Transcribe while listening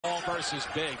Small versus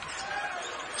big.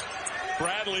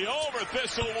 Bradley over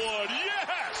Thistlewood.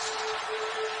 Yes!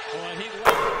 Well,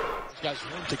 these guys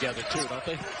room together too, don't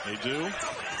they? They do.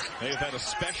 They've had a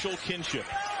special kinship.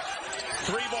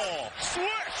 3-ball. Swish!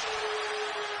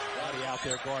 Body out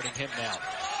there guarding him now.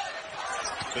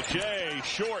 The J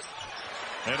short.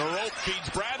 And a rope feeds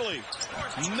Bradley.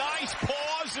 Nice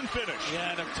pause and finish.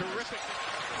 Yeah, and a terrific.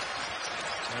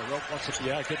 And a rope wants to,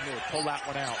 yeah, good move. Pull that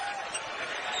one out.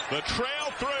 The trail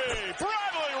three.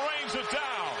 Bradley rains it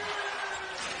down.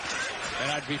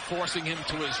 And I'd be forcing him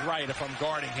to his right if I'm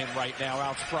guarding him right now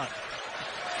out front.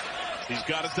 He's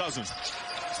got a dozen.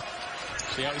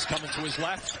 See how he's coming to his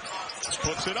left?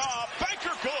 Puts it up.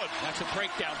 Banker good. That's a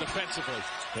breakdown defensively.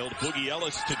 Held Boogie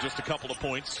Ellis to just a couple of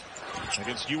points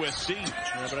against USC.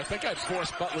 Yeah, but I think I'd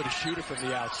force Butler to shoot it from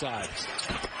the outside.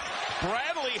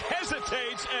 Bradley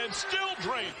hesitates and still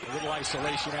drains. A little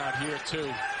isolation out here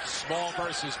too. Small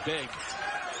versus big.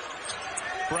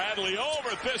 Bradley over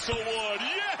Thistlewood.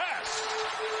 Yes!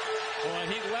 Well,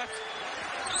 he left.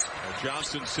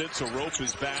 Johnson sits. A rope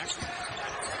is back.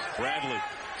 Bradley.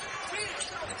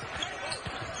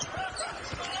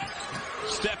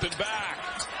 Stepping back.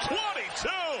 22!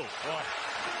 Boy.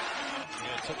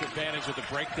 Yeah, took advantage of the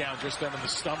breakdown just then in the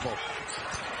stumble.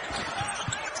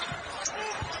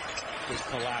 Good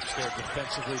collapse there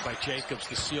defensively by Jacobs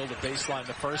to seal the baseline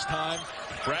the first time.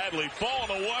 Bradley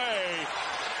falling away.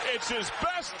 It's his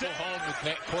best day. Home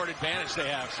with court advantage they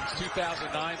have since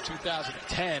 2009,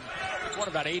 2010. They've won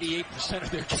about 88%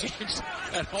 of their games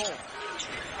at home.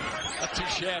 Not too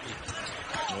shabby.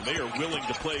 Well, they are willing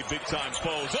to play big-time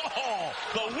foes. Oh,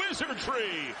 the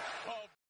wizardry.